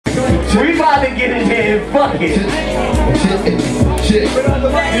We about to get in there and fuck it. Shit.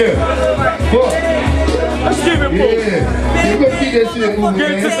 Yeah. Fuck. Let's keep it moving. Yeah. You gonna keep that shit moving,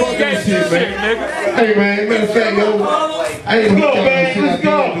 man. Fuck that shit, man. Hey, man, matter of fact, yo, I ain't gonna hit y'all some shit I did,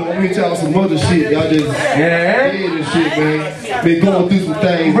 though. I'm gonna hit y'all some other shit. Y'all just did this shit, man. Been going through some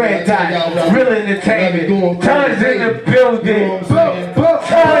things. Red Dot, real entertainment. Tons in the building.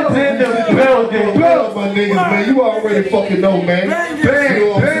 Tons in the building. My niggas, man, you already fucking know, man. You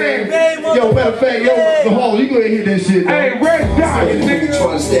know what I'm saying? Yo, matter of fact, yo, the hall, you go ahead and hit that shit, man. Hey, Red Dot, nigga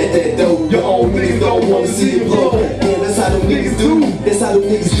trying to stack that dough. Your own niggas don't want to see it blow. Yeah, that's how them niggas do. That's how them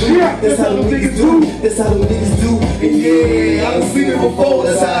niggas do. That's how them niggas do. That's how them niggas do. And yeah, I done seen it before.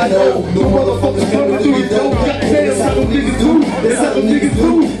 That's how I know. The motherfuckers coming through your dough. That's how them niggas do. That's how them niggas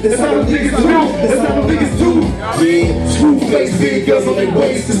do. That's how them niggas do. That's how them niggas do. Yeah, screw face, big guns on their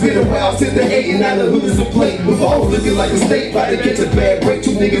waist. It's been a while since the 8 and 9 the hood is a plate. With all looking like a state. About to catch a bad break.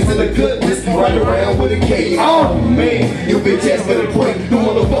 2 niggas in the cutlass. Right around with a K. Oh man, you bitch ass better break. The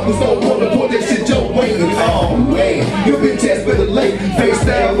motherfuckers don't wanna put that shit your way. Oh man, you bitch ass better lay. Face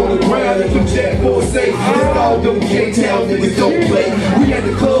down on the ground and do jack for a safe. This all them K-Town niggas don't play. We at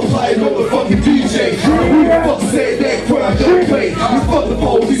the club playing motherfucking DJ. Who the fuck said that crime don't play? We fuck the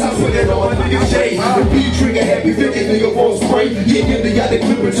police, I put that on nigga J. The beat trigger happy 50 nigga won't spray. Yeah, give the got the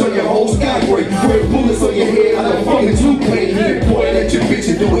clip and turn your whole sky gray. Red bullets on your head, I don't fucking too play. You point at your bitch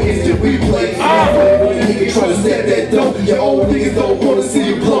and do an instant replay. When a nigga try to stab that dope, your old niggas don't wanna see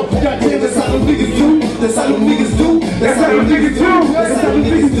you blow. Goddamn, that's how them niggas do. That's how them niggas do. That's how them niggas do. That's how them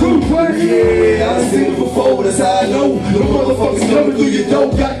niggas do. Yeah, I done seen it before. That's how I know. The motherfuckers coming through your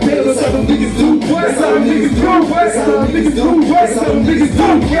dope. Goddamn, that's how them niggas do. That's how them niggas do. That's how them niggas do. That's how them niggas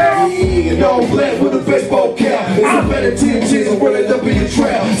do. Yeah, and all black with a baseball cap. It's a better 10 chins running up in your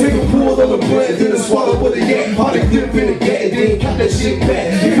trap. Take a pull on the blend, then a swallow with a yak. How they dip in the gat and then cut that shit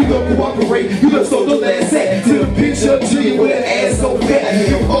back. If you don't cooperate, you done stole the last act. To the bitch up to you with an ass so fat. And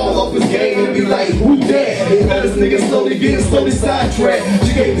he'll fall off his game and be like, who that? And now this nigga slowly getting sidetracked.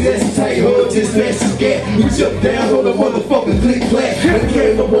 She gave his ass a tight hug, just smashed his gat. We jumped down on the motherfucking click clack. And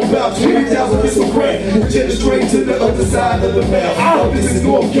came up on about 20,000 with some crack. And jetted straight to the other side of the mouth. Oh, this is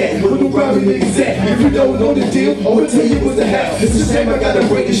North Cat, where the rhyming niggas at. If you don't know the deal, I'ma tell you what's the house. It's a shame I gotta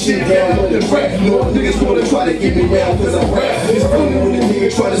break this shit down on the track. No niggas wanna try to get me down cause I'm rap. It's funny when the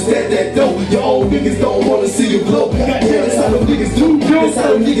nigga try to stack that dough. Your old niggas don't wanna see you blow. Goddamn, that's how them niggas do. That's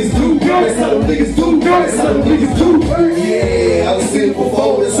how them niggas do. That's how them niggas do. That's how them niggas do. Yeah, I done seen it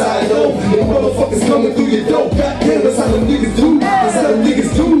before. That's how I know. Them motherfuckers coming through your dope. Goddamn, that's how them niggas do. That's how them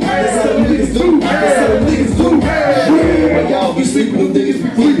niggas do. That's how them niggas do. That's how them niggas do. Yeah, when y'all be sleeping, them niggas be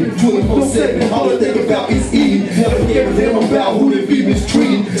bleeding 24/7. All I think about is eating. Never give a damn about who they be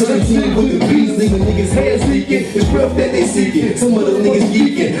mistreating. So they sleep with the bees, leaving niggas hands leaking. It's rough that they seeking. Some of them niggas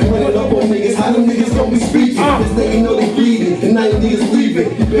geeking. Running up on niggas, how them niggas gon' be speaking? This nigga know they bleeding, and now niggas leaving.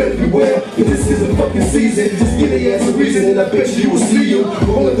 You better beware, cause this is a fucking season. Just give their ass a reason, and I bet you will see you.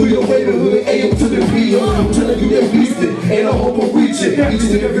 Rolling through your neighborhood, AM to the PM. I'm trying to do that beastin', and I hope I'm reaching. Each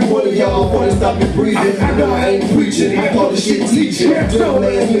and every one of y'all wanna stop your breathing. I know I ain't preaching, I call this shit teaching. Dumb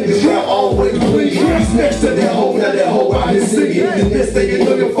ass niggas round always bleeding. You smashed to that hoe, now that hoe out here singing. The next thing you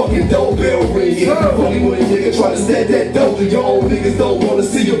know, your fucking doorbell ringing. Funny when a nigga try to stab that dough. Your old niggas don't wanna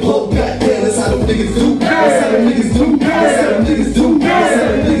see you blow. Goddamn, that's how them niggas do. That's how them niggas do. That's how them niggas do. That's how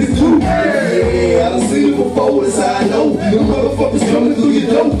them niggas do. Yeah, I done seen it before, that's how I know. Them motherfuckers coming through your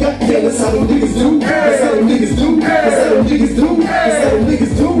dough. Goddamn, that's how them niggas do. That's how them niggas do. That's how them niggas do. That's how them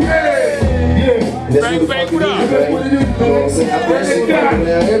niggas do. That's what the fuck it is, man. You know what I'm saying? I bet shit fucking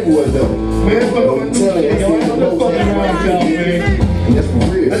down everywhere, though. Man, I'm telling you, I see the most fucking around y'all, man. That's for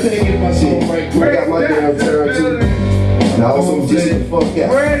real. I can't get my shit right. I got my damn turn, too. And I also just get the fuck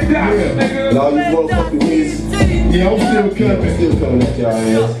out. And all you motherfucking niggas. Yeah, I'm still coming. Still coming at y'all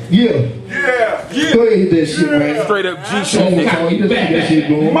ass. Yeah. Go ahead and hit that shit, man. Straight up G shit. You just keep that shit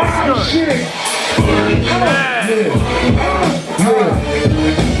going. My shit.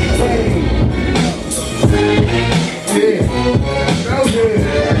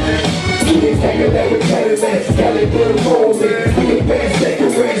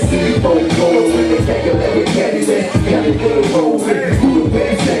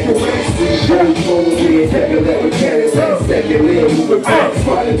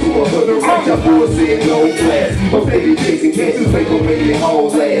 My baby chasing cases, make them make it all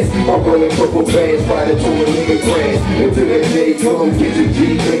last. I'm running purple bags, riding to a nigga crash. Until that day come, get your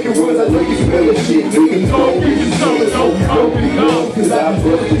G, making runs. I know you smell the shit, niggas don't get you something. Don't be dumb, cause I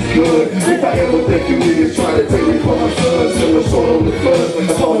bust this good. If I ever think you niggas try to take me from my son, send a short on the fuzz, like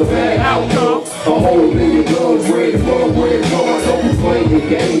I saw the bad outcome. A whole nigga guns, red, red, I don't be playing.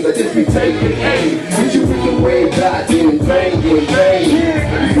 games, I just be taking aim. Hit you with the red dot, then bang, then bang.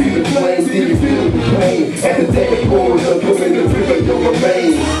 You see the flames, then you feel the pain. After that, it pours up, come in the river, your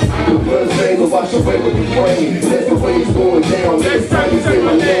remains. The blood stains will wash away with the brain. That's the way it's going down. Next time you say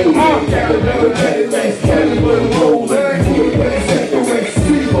my name, Cadillac, Cadillac, Cadillac, rolling. Who the best at the rest?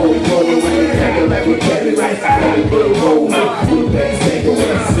 Sleep on rolling. Cadillac, Cadillac, Cadillac, rolling. Who the best at the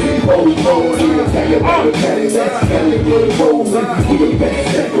rest? Sleep on rolling. Cadillac, Cadillac, Cadillac, rolling. Who the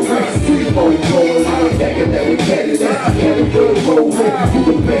best at the rest? Sleep on rolling. Cadillac, Cadillac, Cadillac, rolling. Who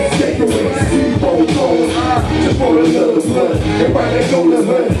the best at the rest? Sleep on rolling. Just for another blood, and right back on the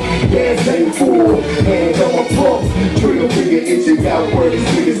hunt. Gas ain't full, hands on my pump. Trigger finger itching, got word these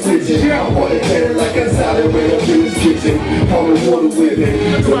niggas stitching. I want it better like a solid right up in this kitchen. Pouring water with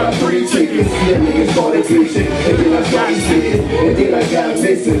it, till I 3 chickens. Yeah, niggas started glitching, and then I started spitting, and then I got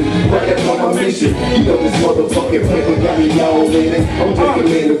missing. Right up on my mission, you know this motherfucking paper got me all in it. I'm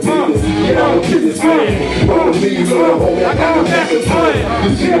taking in the business, get all the business man. Roll with me, you know the homie, I got no master plan.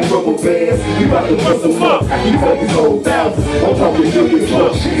 This shit is rubber bands, we about to bust them up. You focus on thousands, I'm talking million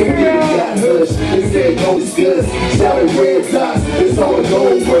plus. Got hush, instead don't discuss. Shouting red dots, it's all a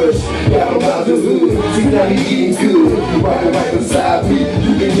gold rush. Got him out the hood, see now he eating good. Riding right beside me,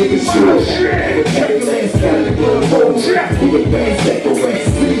 you can niggas sure. Cadillac, Cadillac, rolling. We the best at the rest,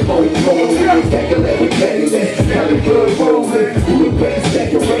 sleep on rolling. Cadillac, Cadillac, Cadillac, rolling. We the best at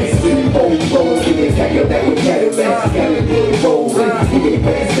the rest, sleep on rolling. Cadillac, Cadillac, Cadillac, rolling. We the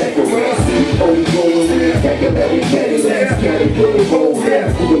best at the rest, sleep on rolling. Cadillac, Cadillac, Cadillac, rolling.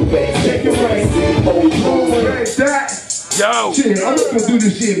 Yo! Shit, I'm just gonna do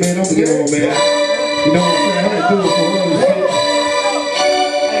this shit, man. I'm gonna get on, man. You know what I'm saying? I had to do it for all this shit.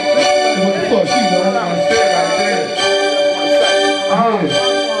 What the fuck, she know?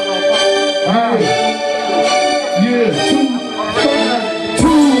 Yeah, 2, 5,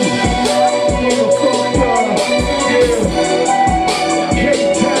 2.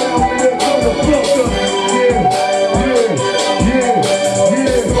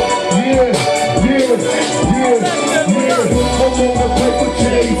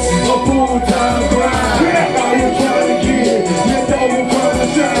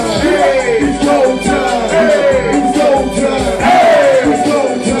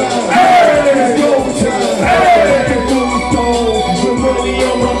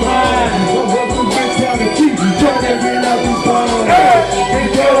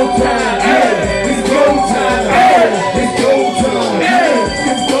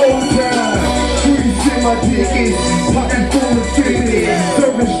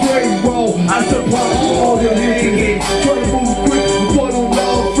 I supply all the niggas. Try to move quick before the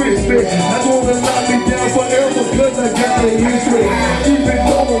law fits me. I wanna lock me down forever cause I got a history. Even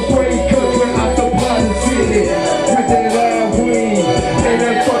though I'm afraid country, I supply the city. With that loud green and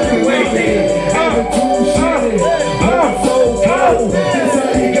that fucking lady. Attitude shitty, I'm so cold. This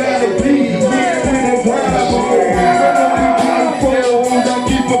how you gotta be. With a grind on. I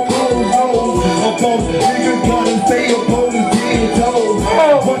keep a closed nose. Up on niggas gotta stay up on his 10 toes.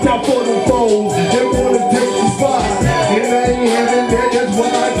 Watch out for the foes, they wanna take the spot. And I ain't having that, that's why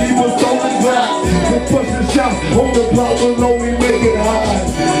I keep a stolen block. The pushing shot on the block will only make it hard.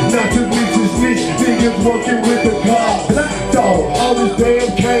 Not to mention snitch, niggas working with the cops. Dog, all this damn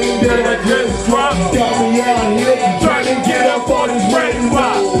cane that I just dropped got me out here trying to get up on this red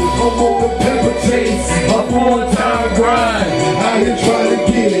rock. I'm on the paper chase, a full-time grind. Out here trying to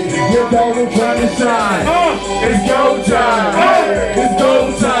get it, your dog I'm trying to shine. It's go time, it's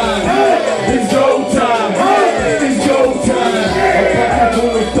go time, it's go time, it's go time. I'm back to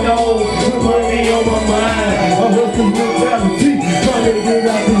the stone, with money on my mind. I'm hustling mentality, trying to get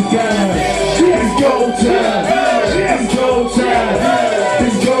out this guy. It's go time, it's go time,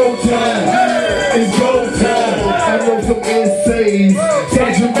 it's go time, it's go time. I know some essays,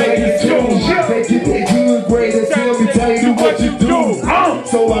 that you make it too. They get that good grade and tell you what you do.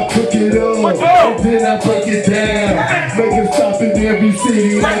 So I cook it up, and then I break it down. Make it stop in every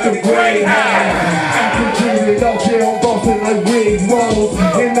city like a greyhound. I can treat it out here, I'm bossing like wig rolls.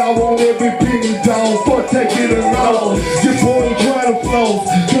 And I want every penny down, fuck taking it alone. Your boy ain't trying to flow,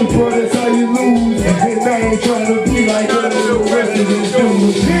 good brothers how you lose. And I ain't trying to be like the rest of these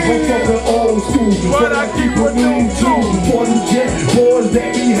dudes. I'm fucking old school, but I keep a new too. For the jet boys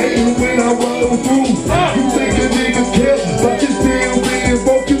that be hating when I roll through. You think a nigga care, but you still being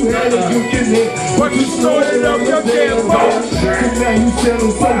broke. You had a good connect, but you started up your damn boat. And now you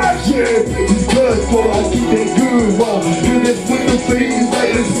selling folks, yeah, it's good for I keep that good roll. Good as with the things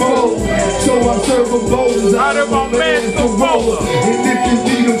like this smoke. So I serve a bowlers out of my man's the roller. And if you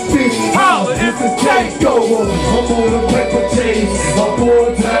need a fish, holler. it's a takeover. I'm on a paper chase, a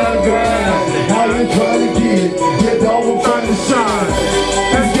full-time grind. How you trying to get it? Yeah, dog, I'm trying to shine.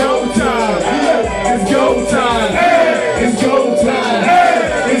 It's go time. It's go time. It's go time.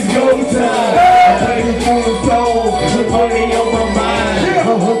 It's go time. I'm playing for the soul with money on my mind.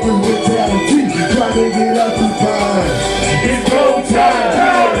 I'm hoping mentality, trying to get out the bind. It's go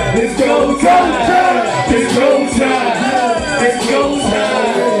time. It's go time. It's go time. It's go time.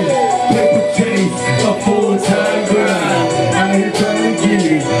 Paper chase, a full-time grind. I'm here trying to get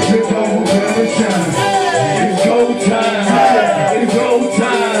it. You're going to shine. It's go time. It's go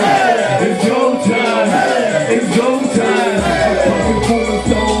time. It's go time. It's go time. I'm fucking full of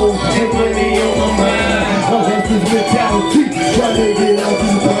soul and money on my mind. My hustler's mentality, trying to get out the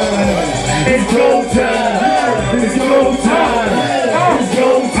bind. It's go time. It's go time. It's go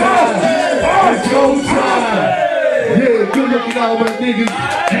time. It's go time. Yeah, good looking out, my niggas.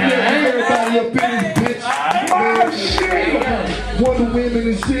 Everybody up in this bitch. Man, shit. Wonder Women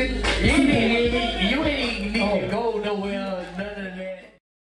and shit. You